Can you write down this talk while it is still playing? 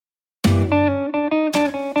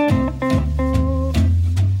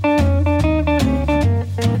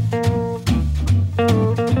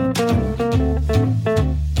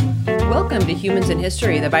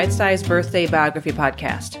History, the bite-sized birthday biography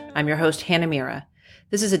podcast. I'm your host, Hannah Mira.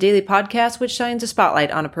 This is a daily podcast which shines a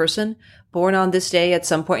spotlight on a person born on this day at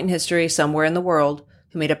some point in history somewhere in the world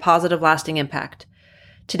who made a positive, lasting impact.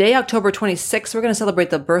 Today, October 26th, we're going to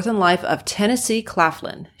celebrate the birth and life of Tennessee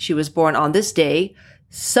Claflin. She was born on this day,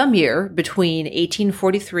 some year between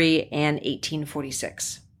 1843 and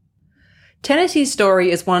 1846. Tennessee's story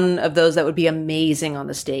is one of those that would be amazing on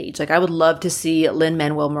the stage. I would love to see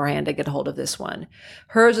Lin-Manuel Miranda get a hold of this one.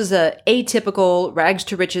 Hers is a atypical rags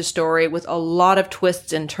to riches story with a lot of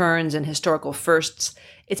twists and turns and historical firsts.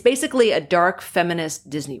 It's basically a dark feminist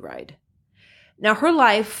Disney ride. Now, her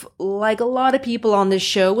life, like a lot of people on this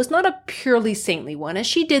show, was not a purely saintly one, as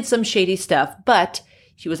she did some shady stuff, but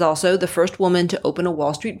she was also the first woman to open a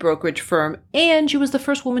Wall Street brokerage firm, and she was the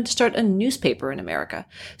first woman to start a newspaper in America.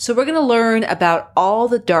 So we're going to learn about all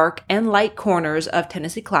the dark and light corners of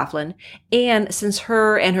Tennessee Claflin, and since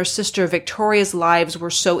her and her sister Victoria's lives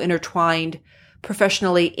were so intertwined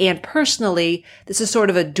professionally and personally, this is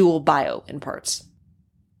sort of a dual bio in parts.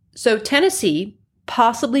 So Tennessee,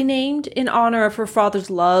 possibly named in honor of her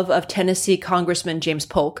father's love of Tennessee Congressman James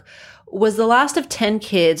Polk, was the last of 10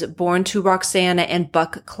 kids born to Roxana and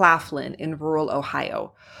Buck Claflin in rural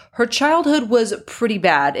Ohio. Her childhood was pretty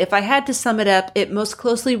bad. If I had to sum it up, it most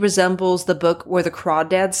closely resembles the book Where the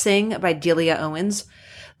Crawdads Sing by Delia Owens.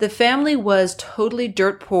 The family was totally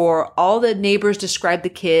dirt poor. All the neighbors described the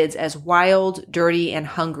kids as wild, dirty, and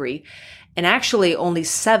hungry. And actually, only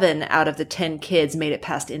 7 out of the 10 kids made it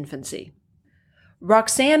past infancy.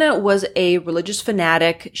 Roxana was a religious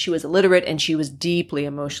fanatic, she was illiterate, and she was deeply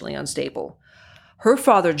emotionally unstable. Her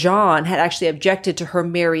father, John, had actually objected to her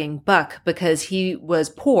marrying Buck because he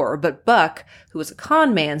was poor, but Buck, who was a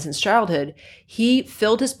con man since childhood, he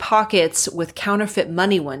filled his pockets with counterfeit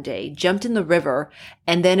money one day, jumped in the river,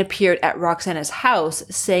 and then appeared at Roxana's house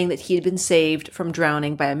saying that he had been saved from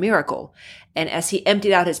drowning by a miracle. And as he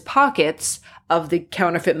emptied out his pockets of the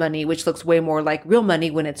counterfeit money, which looks way more like real money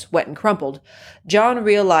when it's wet and crumpled, John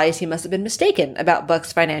realized he must have been mistaken about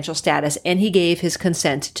Buck's financial status, and he gave his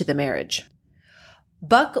consent to the marriage.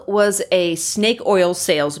 Buck was a snake oil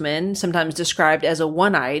salesman, sometimes described as a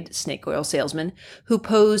one-eyed snake oil salesman, who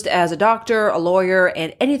posed as a doctor, a lawyer,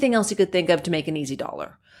 and anything else he could think of to make an easy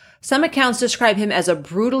dollar. Some accounts describe him as a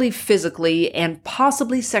brutally physically and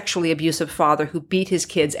possibly sexually abusive father who beat his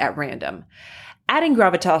kids at random. Adding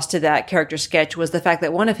gravitas to that character sketch was the fact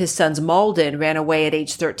that one of his sons, Malden, ran away at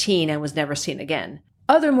age 13 and was never seen again.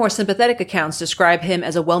 Other more sympathetic accounts describe him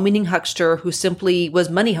as a well-meaning huckster who simply was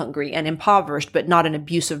money-hungry and impoverished, but not an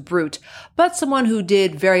abusive brute, but someone who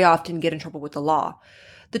did very often get in trouble with the law.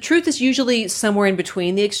 The truth is usually somewhere in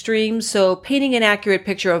between the extremes, so painting an accurate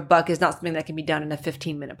picture of Buck is not something that can be done in a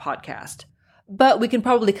 15-minute podcast. But we can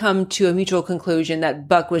probably come to a mutual conclusion that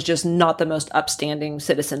Buck was just not the most upstanding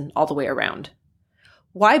citizen all the way around.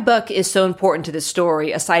 Why Buck is so important to this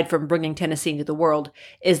story, aside from bringing Tennessee into the world,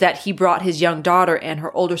 is that he brought his young daughter and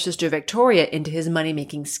her older sister Victoria into his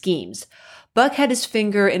money-making schemes. Buck had his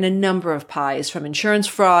finger in a number of pies, from insurance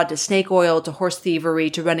fraud to snake oil to horse thievery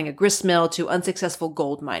to running a grist mill to unsuccessful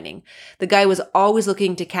gold mining. The guy was always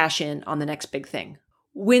looking to cash in on the next big thing.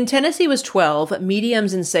 When Tennessee was 12,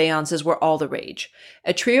 mediums and seances were all the rage.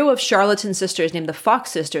 A trio of charlatan sisters named the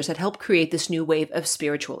Fox Sisters had helped create this new wave of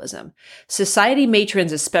spiritualism. Society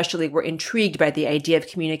matrons especially were intrigued by the idea of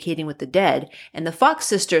communicating with the dead, and the Fox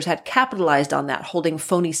Sisters had capitalized on that, holding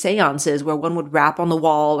phony seances where one would rap on the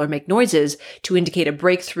wall or make noises to indicate a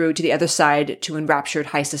breakthrough to the other side to enraptured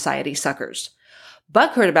high society suckers.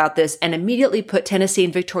 Buck heard about this and immediately put Tennessee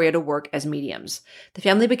and Victoria to work as mediums. The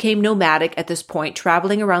family became nomadic at this point,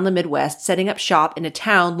 traveling around the Midwest, setting up shop in a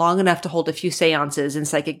town long enough to hold a few seances and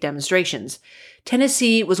psychic demonstrations.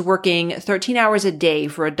 Tennessee was working 13 hours a day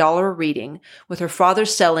for $1 a reading, with her father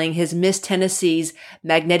selling his Miss Tennessee's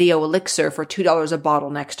Magnetio elixir for $2 a bottle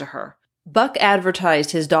next to her. Buck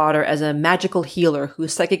advertised his daughter as a magical healer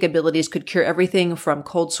whose psychic abilities could cure everything from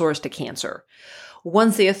cold sores to cancer.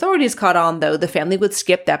 Once the authorities caught on, though, the family would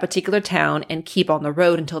skip that particular town and keep on the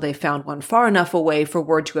road until they found one far enough away for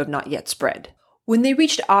word to have not yet spread. When they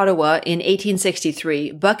reached Ottawa in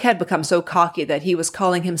 1863, Buck had become so cocky that he was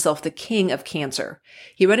calling himself the King of Cancer.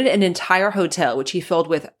 He rented an entire hotel, which he filled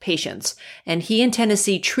with patients, and he and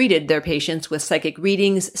Tennessee treated their patients with psychic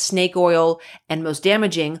readings, snake oil, and most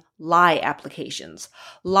damaging, lye applications.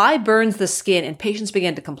 Lye burns the skin, and patients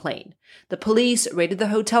began to complain. The police raided the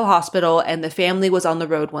hotel hospital, and the family was on the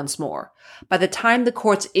road once more. By the time the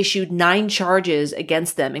courts issued 9 charges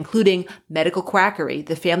against them, including medical quackery,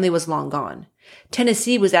 the family was long gone.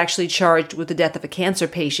 Tennessee was actually charged with the death of a cancer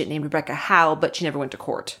patient named Rebecca Howe, but she never went to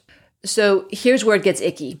court. So here's where it gets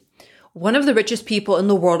icky. One of the richest people in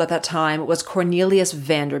the world at that time was Cornelius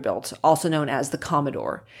Vanderbilt, also known as the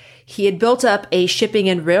Commodore. He had built up a shipping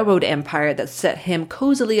and railroad empire that set him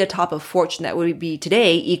cozily atop a fortune that would be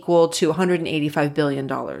today equal to $185 billion.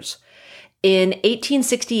 In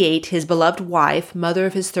 1868, his beloved wife, mother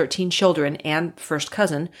of his 13 children, and first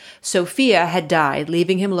cousin, Sophia, had died,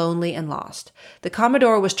 leaving him lonely and lost. The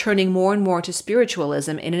Commodore was turning more and more to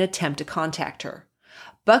spiritualism in an attempt to contact her.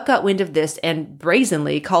 Buck got wind of this and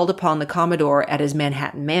brazenly called upon the Commodore at his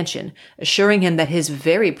Manhattan mansion, assuring him that his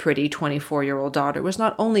very pretty 24-year-old daughter was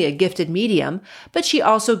not only a gifted medium, but she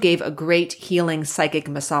also gave a great healing psychic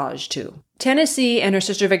massage too. Tennessee and her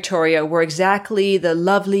sister Victoria were exactly the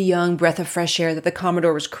lovely young breath of fresh air that the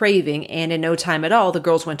Commodore was craving, and in no time at all, the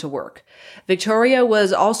girls went to work. Victoria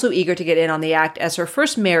was also eager to get in on the act, as her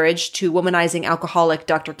first marriage to womanizing alcoholic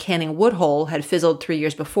Dr. Canning Woodhull had fizzled 3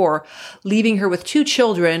 years before, leaving her with 2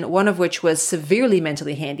 children, one of which was severely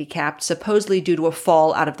mentally handicapped, supposedly due to a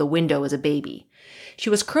fall out of the window as a baby. She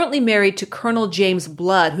was currently married to Colonel James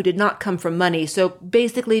Blood, who did not come from money, so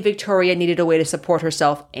basically Victoria needed a way to support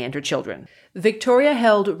herself and her children. Victoria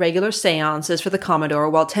held regular seances for the Commodore,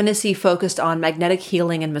 while Tennessee focused on magnetic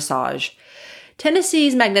healing and massage.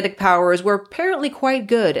 Tennessee's magnetic powers were apparently quite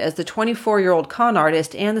good, as the 24-year-old con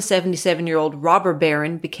artist and the 77-year-old robber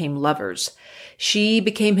baron became lovers. She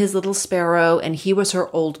became his little sparrow, and he was her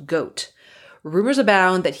old goat. Rumors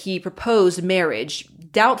abound that he proposed marriage,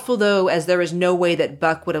 doubtful though, as there is no way that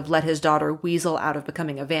Buck would have let his daughter weasel out of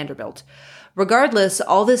becoming a Vanderbilt. Regardless,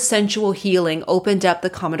 all this sensual healing opened up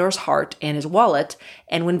the Commodore's heart and his wallet,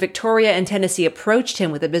 and when Victoria and Tennessee approached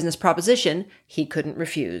him with a business proposition, he couldn't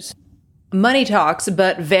refuse. Money talks,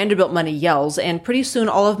 but Vanderbilt money yells, and pretty soon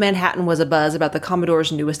all of Manhattan was abuzz about the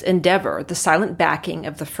Commodore's newest endeavor, the silent backing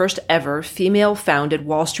of the first ever female-founded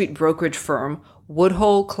Wall Street brokerage firm,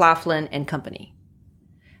 Woodhull, Claflin and Company.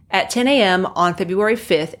 At 10 a.m. on February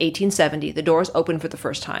 5th, 1870, the doors opened for the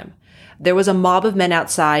first time. There was a mob of men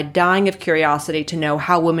outside, dying of curiosity to know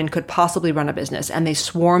how women could possibly run a business, and they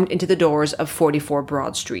swarmed into the doors of 44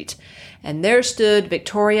 Broad Street. And there stood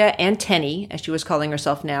Victoria and Tenny, as she was calling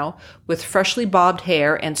herself now, with freshly bobbed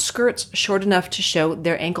hair and skirts short enough to show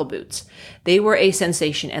their ankle boots. They were a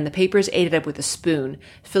sensation, and the papers ate it up with a spoon,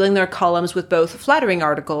 filling their columns with both flattering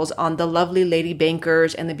articles on the lovely lady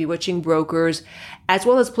bankers and the bewitching brokers, as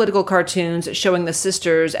well as political cartoons showing the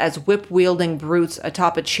sisters as whip-wielding brutes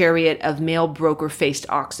atop a chariot of male broker-faced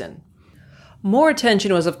oxen. More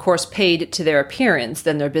attention was, of course, paid to their appearance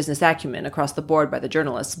than their business acumen across the board by the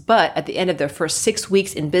journalists, but at the end of their first 6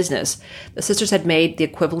 weeks in business, the sisters had made the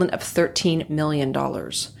equivalent of $13 million.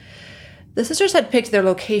 The sisters had picked their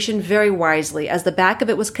location very wisely, as the back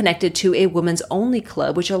of it was connected to a women's-only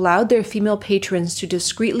club, which allowed their female patrons to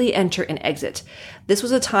discreetly enter and exit. This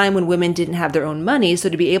was a time when women didn't have their own money, so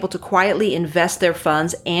to be able to quietly invest their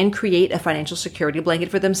funds and create a financial security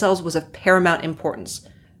blanket for themselves was of paramount importance.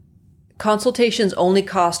 Consultations only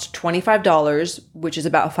cost $25, which is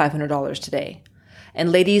about $500 today.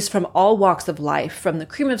 And ladies from all walks of life, from the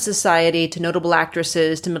cream of society to notable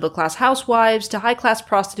actresses to middle-class housewives to high-class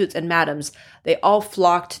prostitutes and madams, they all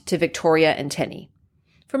flocked to Victoria and Tenny.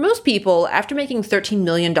 For most people, after making $13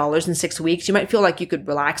 million in 6 weeks, you might feel like you could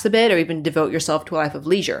relax a bit or even devote yourself to a life of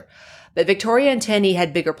leisure. But Victoria and Tenny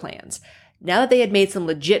had bigger plans. Now that they had made some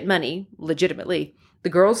legit money, legitimately, the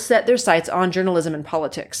girls set their sights on journalism and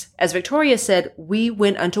politics. As Victoria said, "We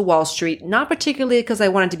went unto Wall Street, not particularly because I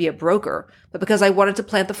wanted to be a broker, but because I wanted to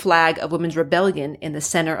plant the flag of women's rebellion in the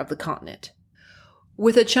center of the continent."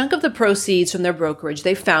 With a chunk of the proceeds from their brokerage,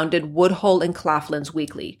 they founded Woodhull and Claflin's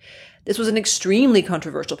Weekly. This was an extremely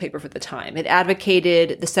controversial paper for the time. It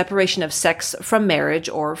advocated the separation of sex from marriage,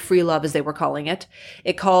 or free love as they were calling it.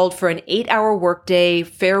 It called for an 8-hour workday,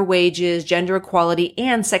 fair wages, gender equality,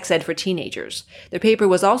 and sex ed for teenagers. The paper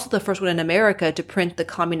was also the first one in America to print the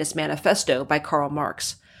Communist Manifesto by Karl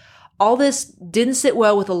Marx. All this didn't sit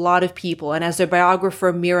well with a lot of people, and as their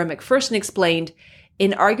biographer Mira McPherson explained,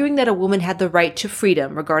 in arguing that a woman had the right to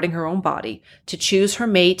freedom regarding her own body, to choose her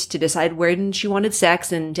mate, to decide when she wanted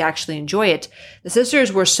sex, and to actually enjoy it, the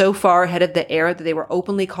sisters were so far ahead of the era that they were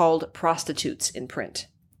openly called prostitutes in print.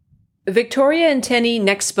 Victoria and Tenny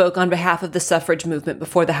next spoke on behalf of the suffrage movement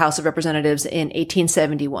before the House of Representatives in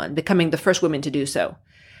 1871, becoming the first women to do so.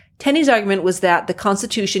 Tenny's argument was that the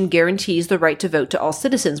Constitution guarantees the right to vote to all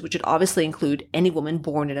citizens, which would obviously include any woman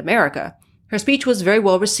born in America. Her speech was very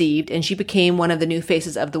well received, and she became one of the new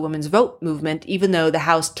faces of the women's vote movement, even though the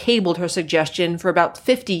House tabled her suggestion for about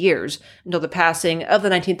 50 years until the passing of the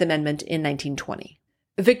 19th Amendment in 1920.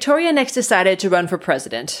 Victoria next decided to run for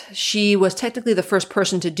president. She was technically the first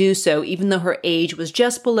person to do so, even though her age was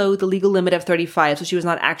just below the legal limit of 35, so she was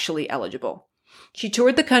not actually eligible. She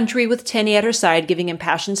toured the country with Tenney at her side, giving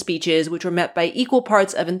impassioned speeches, which were met by equal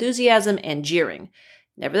parts of enthusiasm and jeering.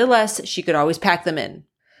 Nevertheless, she could always pack them in.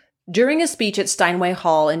 During a speech at Steinway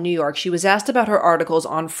Hall in New York, she was asked about her articles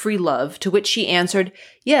on free love, to which she answered,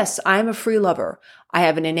 "Yes, I am a free lover. I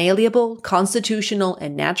have an inalienable, constitutional,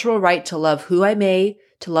 and natural right to love who I may,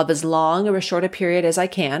 to love as long or as short a period as I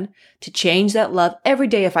can, to change that love every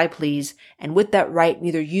day if I please, and with that right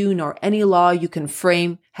neither you nor any law you can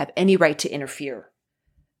frame have any right to interfere."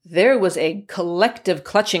 There was a collective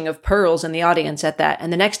clutching of pearls in the audience at that,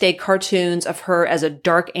 and the next day cartoons of her as a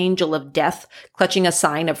dark angel of death clutching a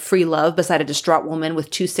sign of free love beside a distraught woman with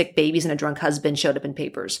 2 sick babies and a drunk husband showed up in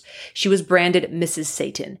papers. She was branded Mrs.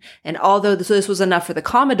 Satan, and although this was enough for the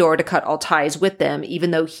Commodore to cut all ties with them, even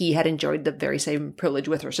though he had enjoyed the very same privilege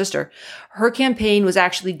with her sister, her campaign was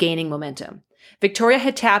actually gaining momentum. Victoria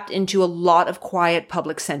had tapped into a lot of quiet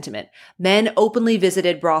public sentiment. Men openly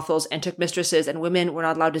visited brothels and took mistresses, and women were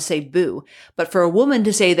not allowed to say boo. But for a woman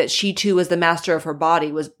to say that she too was the master of her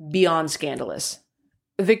body was beyond scandalous.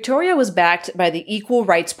 Victoria was backed by the Equal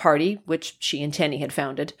Rights Party, which she and Tenney had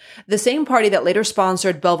founded, the same party that later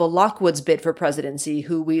sponsored Belva Lockwood's bid for presidency,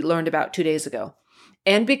 who we learned about 2 days ago.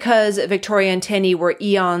 And because Victoria and Tenney were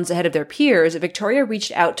eons ahead of their peers, Victoria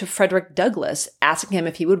reached out to Frederick Douglass, asking him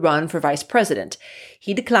if he would run for vice president.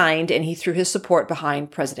 He declined, and he threw his support behind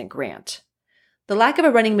President Grant. The lack of a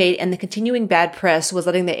running mate and the continuing bad press was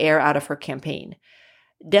letting the air out of her campaign.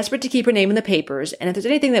 Desperate to keep her name in the papers, and if there's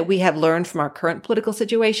anything that we have learned from our current political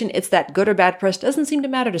situation, it's that good or bad press doesn't seem to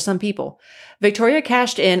matter to some people. Victoria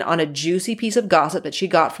cashed in on a juicy piece of gossip that she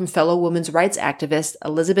got from fellow women's rights activist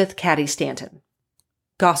Elizabeth Cady Stanton.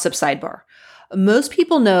 Gossip sidebar. Most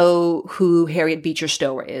people know who Harriet Beecher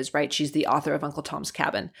Stowe is, right? She's the author of Uncle Tom's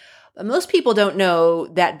Cabin. But most people don't know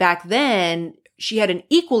that back then, she had an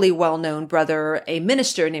equally well-known brother, a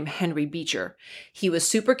minister named Henry Beecher. He was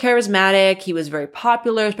super charismatic. He was very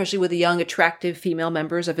popular, especially with the young, attractive female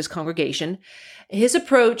members of his congregation. His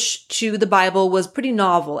approach to the Bible was pretty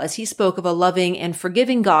novel, as he spoke of a loving and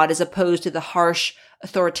forgiving God as opposed to the harsh,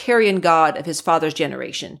 authoritarian God of his father's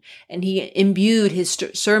generation. And he imbued his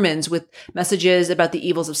sermons with messages about the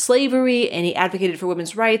evils of slavery, and he advocated for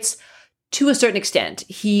women's rights. To a certain extent,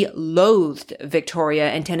 he loathed Victoria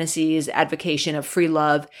and Tennessee's advocacy of free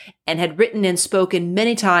love and had written and spoken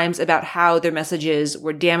many times about how their messages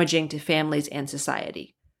were damaging to families and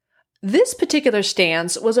society. This particular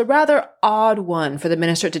stance was a rather odd one for the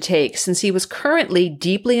minister to take, since he was currently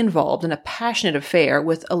deeply involved in a passionate affair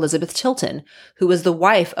with Elizabeth Tilton, who was the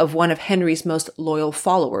wife of one of Henry's most loyal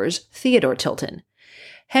followers, Theodore Tilton.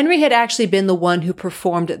 Henry had actually been the one who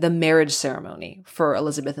performed the marriage ceremony for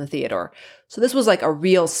Elizabeth and Theodore, so this was like a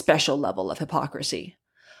real special level of hypocrisy.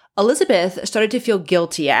 Elizabeth started to feel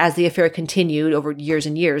guilty as the affair continued over years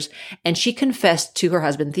and years, and she confessed to her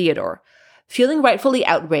husband Theodore. Feeling rightfully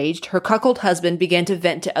outraged, her cuckold husband began to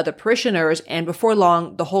vent to other parishioners, and before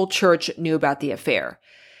long, the whole church knew about the affair.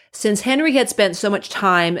 Since Henry had spent so much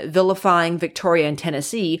time vilifying Victoria and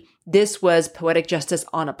Tennessee, this was poetic justice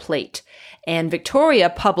on a plate, and Victoria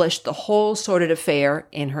published the whole sordid affair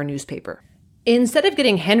in her newspaper. Instead of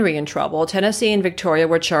getting Henry in trouble, Tennessee and Victoria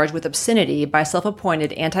were charged with obscenity by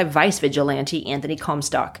self-appointed anti-vice vigilante Anthony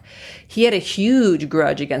Comstock. He had a huge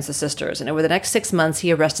grudge against the sisters, and over the next 6 months,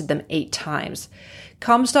 he arrested them 8 times.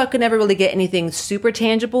 Comstock could never really get anything super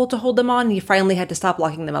tangible to hold them on, and he finally had to stop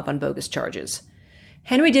locking them up on bogus charges.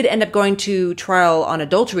 Henry did end up going to trial on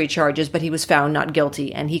adultery charges, but he was found not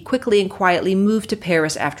guilty, and he quickly and quietly moved to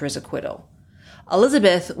Paris after his acquittal.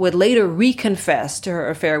 Elizabeth would later reconfess to her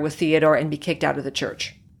affair with Theodore and be kicked out of the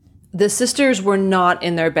church. The sisters were not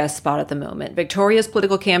in their best spot at the moment. Victoria's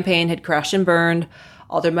political campaign had crashed and burned.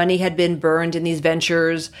 All their money had been burned in these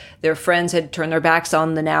ventures. Their friends had turned their backs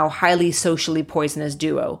on the now highly socially poisonous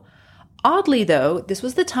duo. Oddly, though, this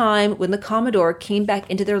was the time when the Commodore came back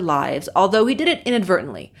into their lives, although he did it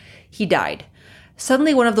inadvertently. He died.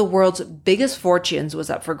 Suddenly, one of the world's biggest fortunes was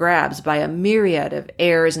up for grabs by a myriad of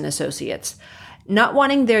heirs and associates. Not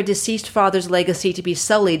wanting their deceased father's legacy to be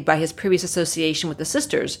sullied by his previous association with the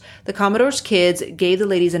sisters, the Commodore's kids gave the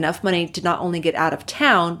ladies enough money to not only get out of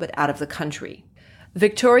town, but out of the country.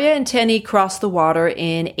 Victoria and Tenney crossed the water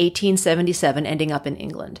in 1877, ending up in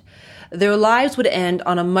England. Their lives would end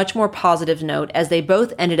on a much more positive note, as they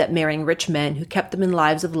both ended up marrying rich men who kept them in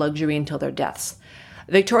lives of luxury until their deaths.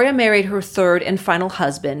 Victoria married her third and final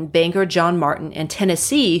husband, banker John Martin, and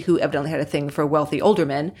Tennessee, who evidently had a thing for wealthy older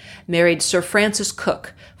men, married Sir Francis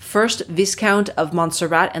Cook, first Viscount of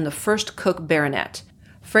Montserrat and the first Cook baronet.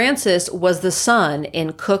 Francis was the son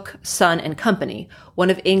in Cook, Son and Company, one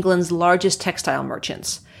of England's largest textile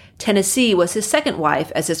merchants. Tennessee was his second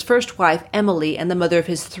wife, as his first wife, Emily, and the mother of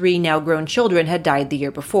his 3 now-grown children had died the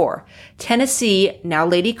year before. Tennessee, now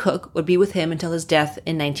Lady Cook, would be with him until his death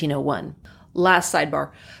in 1901. Last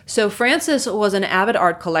sidebar. So Francis was an avid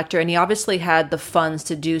art collector, and he obviously had the funds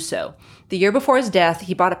to do so. The year before his death,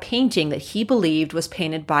 he bought a painting that he believed was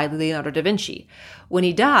painted by Leonardo da Vinci. When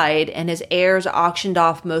he died and his heirs auctioned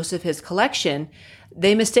off most of his collection,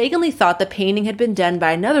 they mistakenly thought the painting had been done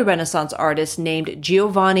by another Renaissance artist named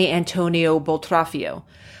Giovanni Antonio Boltraffio.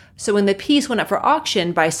 So when the piece went up for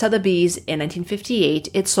auction by Sotheby's in 1958,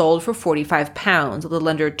 it sold for £45, a little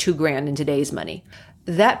under $2,000 in today's money.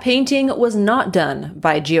 That painting was not done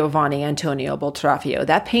by Giovanni Antonio Boltraffio.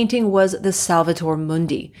 That painting was the Salvator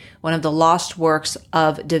Mundi, one of the lost works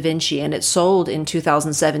of Da Vinci, and it sold in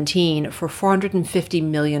 2017 for $450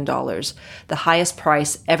 million, the highest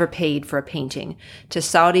price ever paid for a painting, to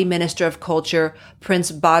Saudi Minister of Culture Prince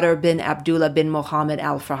Badr bin Abdullah bin Mohammed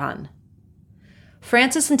Al Fahd.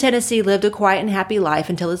 Francis and Tennessee lived a quiet and happy life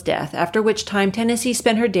until his death, after which time Tennessee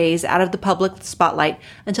spent her days out of the public spotlight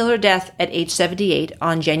until her death at age 78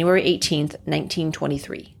 on January 18,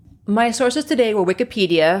 1923. My sources today were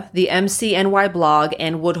Wikipedia, the MCNY blog,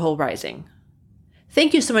 and Woodhull Rising.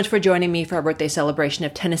 Thank you so much for joining me for our birthday celebration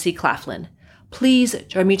of Tennessee Claflin. Please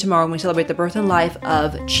join me tomorrow when we celebrate the birth and life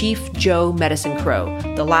of Chief Joe Medicine Crow,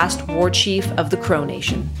 the last war chief of the Crow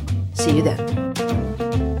Nation. See you then.